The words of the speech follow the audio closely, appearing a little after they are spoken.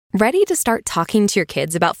Ready to start talking to your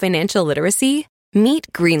kids about financial literacy?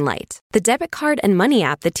 Meet Greenlight, the debit card and money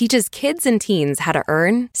app that teaches kids and teens how to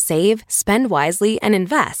earn, save, spend wisely, and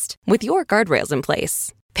invest with your guardrails in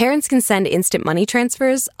place. Parents can send instant money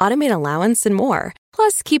transfers, automate allowance, and more.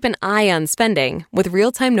 Plus, keep an eye on spending with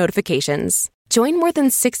real-time notifications. Join more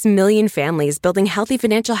than 6 million families building healthy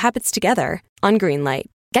financial habits together on Greenlight.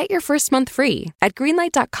 Get your first month free at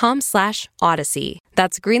greenlight.com/Odyssey.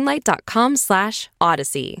 That's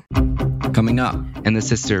greenlight.com/Odyssey. Coming up, and the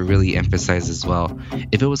sister really emphasized as well,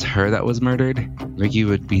 if it was her that was murdered, Rickey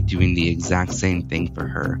would be doing the exact same thing for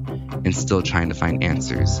her and still trying to find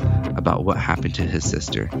answers about what happened to his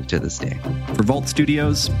sister to this day. For Vault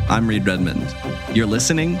Studios, I'm Reed Redmond. You're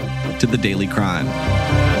listening to The Daily Crime.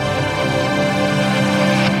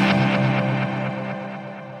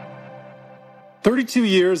 "32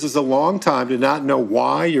 years is a long time to not know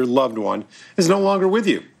why your loved one is no longer with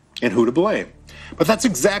you and who to blame. But that's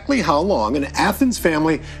exactly how long an Athens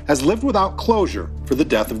family has lived without closure for the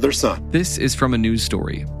death of their son." This is from a news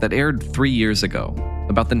story that aired 3 years ago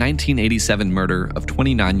about the 1987 murder of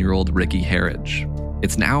 29-year-old Rickey Herridge.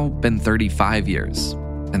 It's now been 35 years,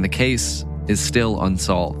 and the case is still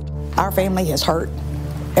unsolved. Our family has hurt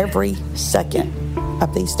every second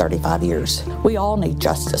of these 35 years. We all need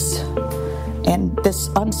justice. And this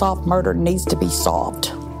unsolved murder needs to be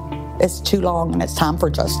solved. It's too long and it's time for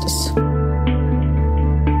justice.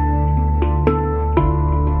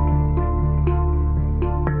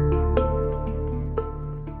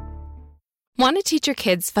 Want to teach your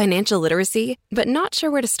kids financial literacy, but not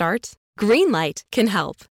sure where to start? Greenlight can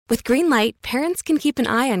help. With Greenlight, parents can keep an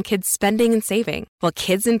eye on kids' spending and saving, while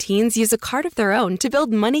kids and teens use a card of their own to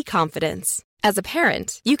build money confidence. As a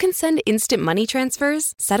parent, you can send instant money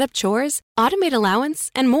transfers, set up chores, automate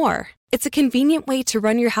allowance, and more. It's a convenient way to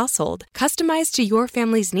run your household, customized to your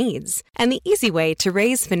family's needs, and the easy way to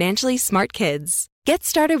raise financially smart kids. Get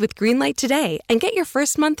started with Greenlight today and get your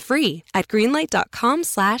first month free at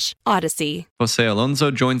greenlight.com/Odyssey. Jose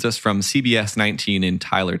Alonso joins us from CBS 19 in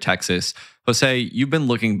Tyler, Texas. Jose, you've been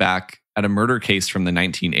looking back at a murder case from the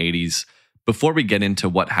 1980s. Before we get into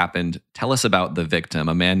what happened, tell us about the victim,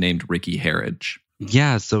 a man named Rickey Herridge.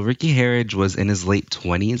 Yeah, so Rickey Herridge was in his late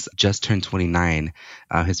 20s, just turned 29.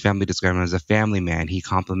 His family described him as a family man. He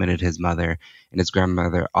complimented his mother and his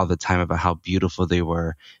grandmother all the time about how beautiful they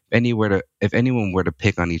were. If anyone were to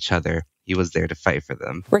pick on each other, he was there to fight for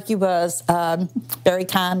them. Rickey was very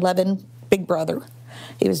kind, loving big brother.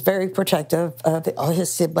 He was very protective of all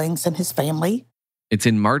his siblings and his family. It's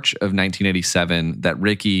in March of 1987 that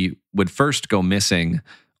Rickey would first go missing.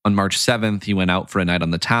 On March 7th, he went out for a night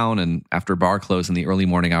on the town, and after bar closed in the early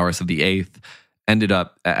morning hours of the 8th, ended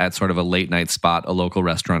up at sort of a late night spot, a local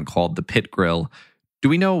restaurant called the Pit Grill. Do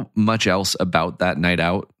we know much else about that night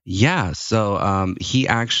out? Yeah, so he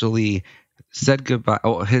actually said goodbye.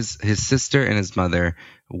 Oh, his sister and his mother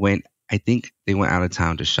went, I think they went out of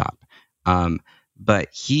town to shop. But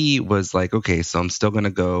he was like, okay, so I'm still going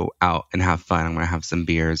to go out and have fun. I'm going to have some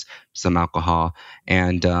beers, some alcohol.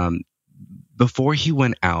 And before he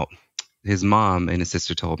went out, his mom and his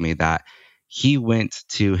sister told me that he went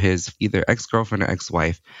to his either ex-girlfriend or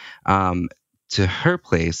ex-wife to her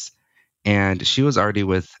place, and she was already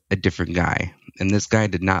with a different guy. And this guy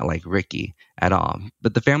did not like Rickey at all.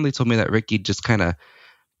 But the family told me that Rickey just kind of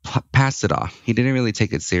passed it off. He didn't really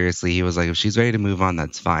take it seriously. He was like, if she's ready to move on,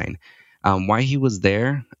 that's fine. Why he was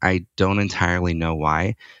there, I don't entirely know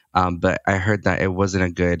why, but I heard that it wasn't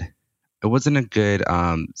a good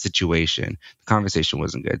situation. The conversation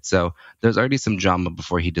wasn't good. So there was already some drama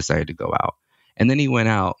before he decided to go out. And then he went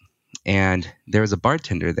out, and there was a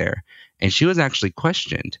bartender there, and she was actually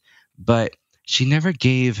questioned, but she never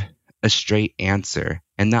gave a straight answer,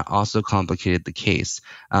 and that also complicated the case.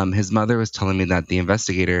 His mother was telling me that the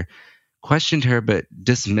investigator questioned her but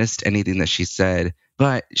dismissed anything that she said.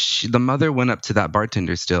 But the mother went up to that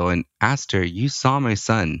bartender still and asked her, "You saw my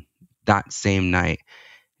son that same night.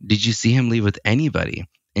 Did you see him leave with anybody?"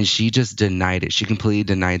 And she just denied it. She completely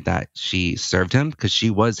denied that she served him because she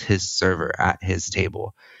was his server at his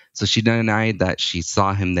table. So she denied that she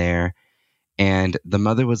saw him there. And the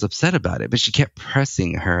mother was upset about it, but she kept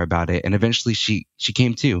pressing her about it. And eventually she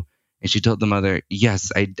came to, and she told the mother,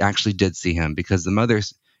 "Yes, I actually did see him," because the mother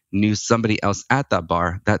knew somebody else at that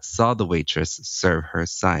bar that saw the waitress serve her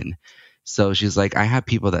son. So she's like, "I have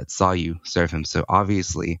people that saw you serve him. So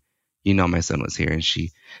obviously, you know my son was here." And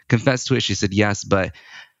she confessed to it. She said yes,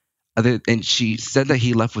 and she said that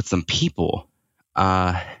he left with some people.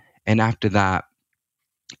 And after that,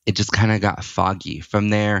 it just kind of got foggy. From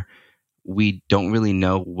there, we don't really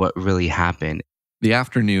know what really happened. The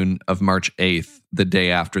afternoon of March 8th, the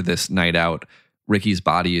day after this night out, Rickey's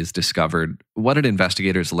body is discovered, what did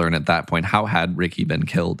investigators learn at that point? How had Rickey been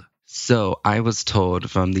killed? So I was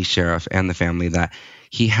told from the sheriff and the family that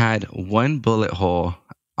he had one bullet hole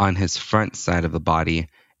on his front side of the body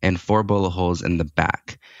and 4 bullet holes in the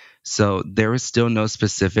back. So there was still no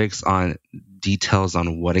specifics on details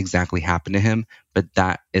on what exactly happened to him, but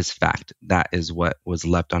that is fact. That is what was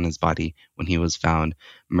left on his body when he was found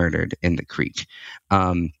murdered in the creek.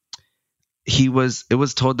 It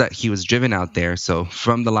was told that he was driven out there. So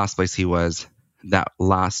from the last place he was, that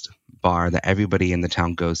last bar that everybody in the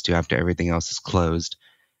town goes to after everything else is closed,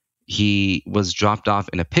 he was dropped off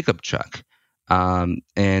in a pickup truck.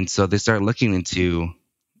 And so they started looking into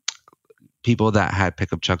people that had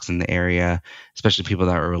pickup trucks in the area, especially people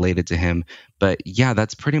that were related to him. But yeah,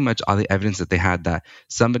 that's pretty much all the evidence that they had, that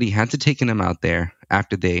somebody had to take him out there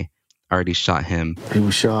after they already shot him. He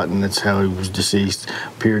was shot, and that's how he was deceased.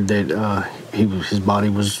 Appeared that his body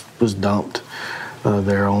was dumped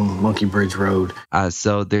there on Monkey Bridge Road.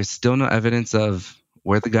 So there's still no evidence of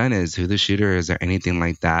where the gun is, who the shooter is, or anything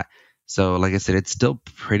like that. So like I said, it's still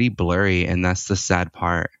pretty blurry, and that's the sad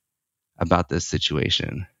part about this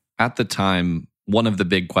situation. At the time, one of the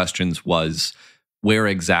big questions was, where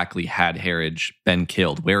exactly had Herridge been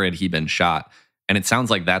killed? Where had he been shot? And it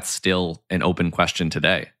sounds like that's still an open question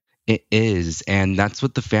today. It is, and that's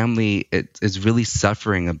what the family is really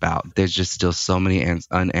suffering about. There's just still so many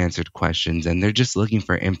unanswered questions, and they're just looking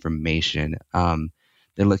for information.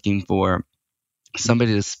 They're looking for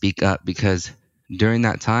somebody to speak up, because during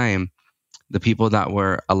that time, the people that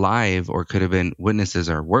were alive or could have been witnesses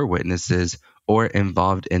or were witnesses or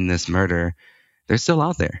involved in this murder, they're still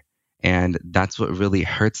out there. And that's what really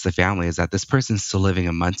hurts the family, is that this person's still living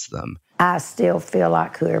amongst them. I still feel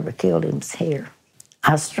like whoever killed him's here.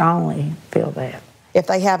 I strongly feel that. If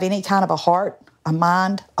they have any kind of a heart, a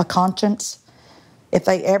mind, a conscience, if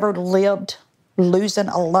they ever lived losing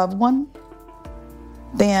a loved one,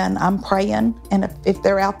 then I'm praying. And if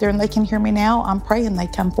they're out there and they can hear me now, I'm praying they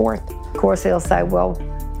come forth. Of course, they'll say, well,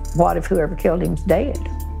 what if whoever killed him's dead?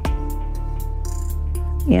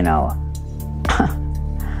 You know,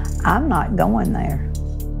 I'm not going there.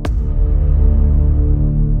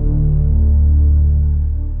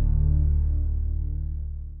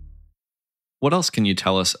 What else can you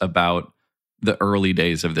tell us about the early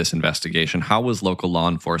days of this investigation? How was local law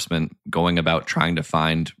enforcement going about trying to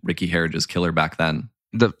find Rickey Herridge's killer back then?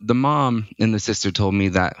 The mom and the sister told me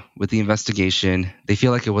that with the investigation, they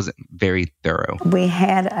feel like it wasn't very thorough. We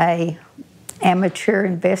had a amateur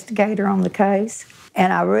investigator on the case,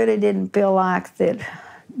 and I really didn't feel like that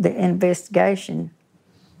the investigation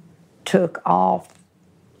took off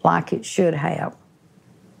like it should have.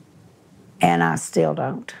 And I still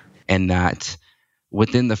don't. And that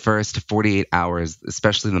within the first 48 hours,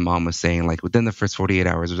 especially the mom was saying, like within the first 48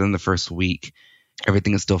 hours, within the first week,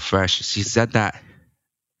 everything is still fresh. She said that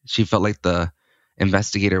she felt like the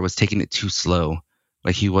investigator was taking it too slow,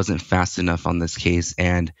 like he wasn't fast enough on this case,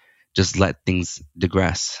 and just let things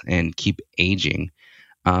digress and keep aging.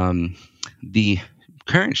 The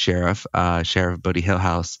current sheriff, Sheriff Bodie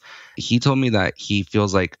Hillhouse, he told me that he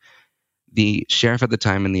feels like the sheriff at the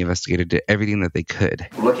time and the investigator did everything that they could.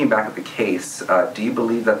 Looking back at the case, do you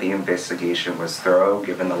believe that the investigation was thorough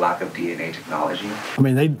given the lack of DNA technology? I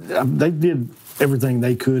mean, they did everything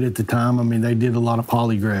they could at the time. I mean, they did a lot of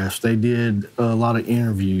polygraphs. They did a lot of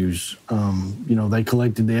interviews. They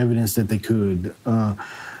collected the evidence that they could.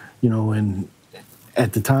 And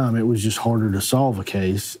at the time, it was just harder to solve a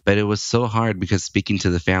case. But it was so hard because speaking to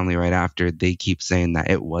the family right after, they keep saying that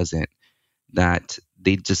it wasn't, that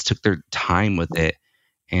they just took their time with it.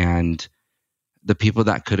 And the people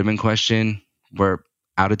that could have been questioned were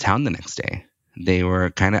out of town the next day. They were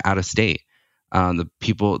kind of out of state. The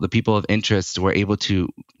people of interest were able to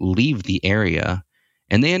leave the area,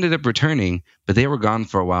 and they ended up returning, but they were gone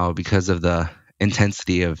for a while because of the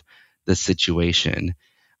intensity of the situation.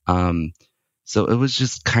 So it was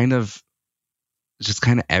just kind of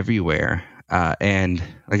everywhere. And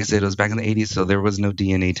like I said, it was back in the 80s, so there was no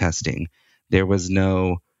DNA testing. They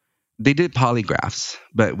did polygraphs,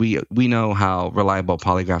 but we know how reliable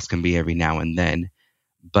polygraphs can be every now and then.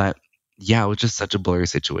 But yeah, it was just such a blurry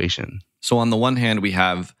situation. So on the one hand, we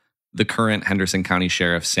have the current Henderson County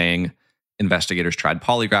Sheriff saying investigators tried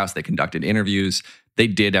polygraphs, they conducted interviews, they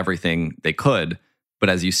did everything they could. But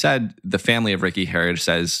as you said, the family of Rickey Herridge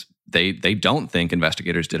says they don't think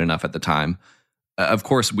investigators did enough at the time. Of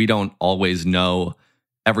course, we don't always know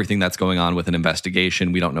everything that's going on with an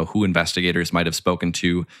investigation. We don't know who investigators might have spoken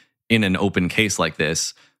to in an open case like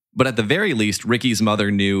this. But at the very least, Rickey's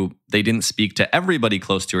mother knew they didn't speak to everybody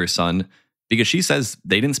close to her son, because she says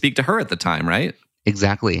they didn't speak to her at the time, right?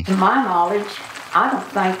 Exactly. To my knowledge, I don't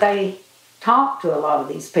think they talked to a lot of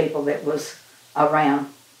these people that was around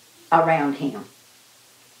him.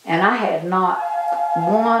 And I had not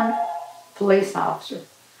one police officer,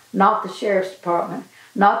 not the sheriff's department,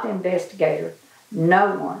 not the investigator,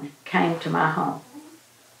 no one came to my home,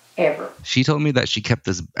 ever. She told me that she kept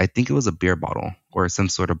this, I think it was a beer bottle or some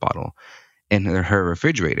sort of bottle, in her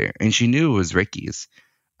refrigerator, and she knew it was Rickey's.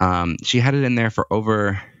 She had it in there for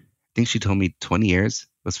over, I think she told me 20 years.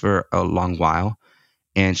 It was for a long while,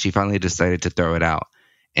 and she finally decided to throw it out.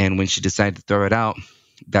 And when she decided to throw it out,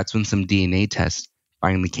 that's when some DNA tests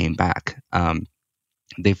finally came back.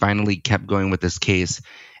 They finally kept going with this case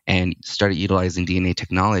and started utilizing DNA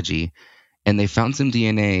technology, and they found some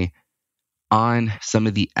DNA on some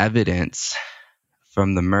of the evidence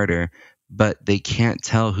from the murder, but they can't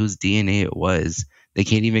tell whose DNA it was. They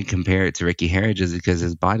can't even compare it to Rickey Harridge's because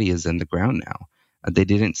his body is in the ground now. They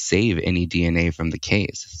didn't save any DNA from the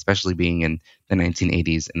case, especially being in the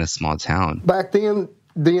 1980s in a small town. Back then,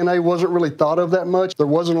 DNA wasn't really thought of that much. There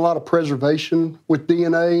wasn't a lot of preservation with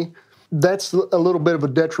DNA. That's a little bit of a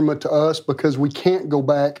detriment to us because we can't go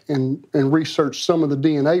back and research some of the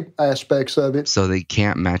DNA aspects of it. So they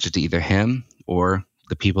can't match it to either him or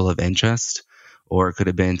the people of interest, or it could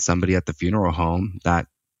have been somebody at the funeral home that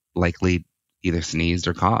likely either sneezed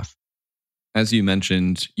or coughed. As you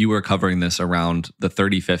mentioned, you were covering this around the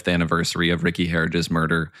 35th anniversary of Rickey Harridge's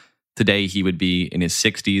murder. Today, he would be in his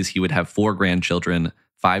 60s. He would have 4 grandchildren,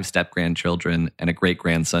 5 step-grandchildren, and a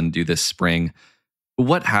great-grandson due this spring.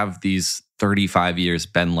 What have these 35 years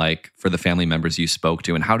been like for the family members you spoke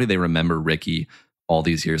to, and how do they remember Rickey all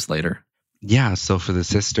these years later? Yeah, so for the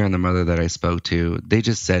sister and the mother that I spoke to, they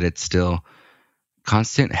just said it's still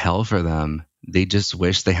constant hell for them. They just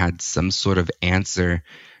wish they had some sort of answer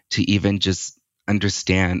to even just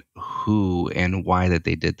understand who and why that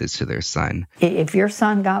they did this to their son. If your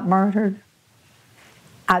son got murdered,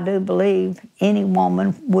 I do believe any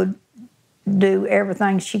woman would do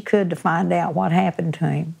everything she could to find out what happened to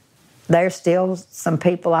him. There's still some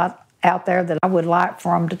people out there that I would like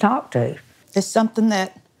for them to talk to. It's something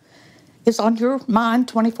that is on your mind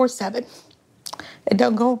 24/7. It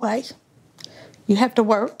don't go away. You have to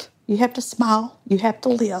work, you have to smile, you have to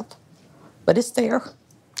live, but it's there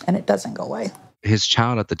and it doesn't go away. His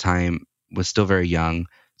child at the time was still very young,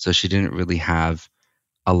 so she didn't really have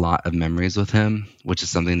a lot of memories with him, which is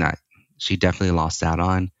something that she definitely lost out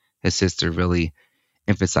on. His sister really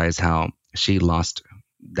emphasized how she lost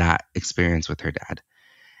that experience with her dad.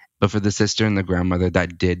 But for the sister and the grandmother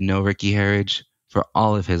that did know Rickey Harridge for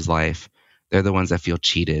all of his life, they're the ones that feel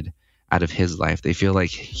cheated out of his life. They feel like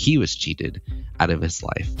he was cheated out of his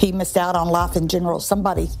life. He missed out on life in general.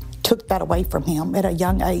 Somebody took that away from him at a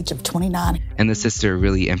young age of 29. And the sister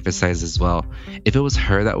really emphasized as well, if it was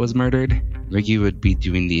her that was murdered, Rickey would be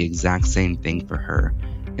doing the exact same thing for her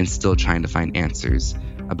and still trying to find answers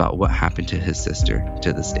about what happened to his sister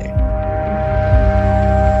to this day.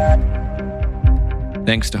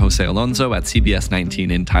 Thanks to Jose Alonso at CBS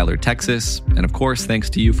 19 in Tyler, Texas. And of course, thanks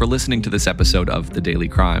to you for listening to this episode of The Daily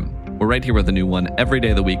Crime. We're right here with a new one every day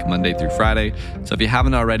of the week, Monday through Friday. So if you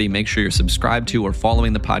haven't already, make sure you're subscribed to or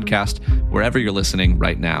following the podcast wherever you're listening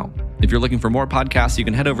right now. If you're looking for more podcasts, you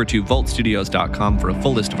can head over to vaultstudios.com for a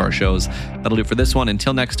full list of our shows. That'll do it for this one.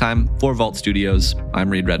 Until next time, for Vault Studios, I'm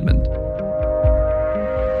Reed Redmond.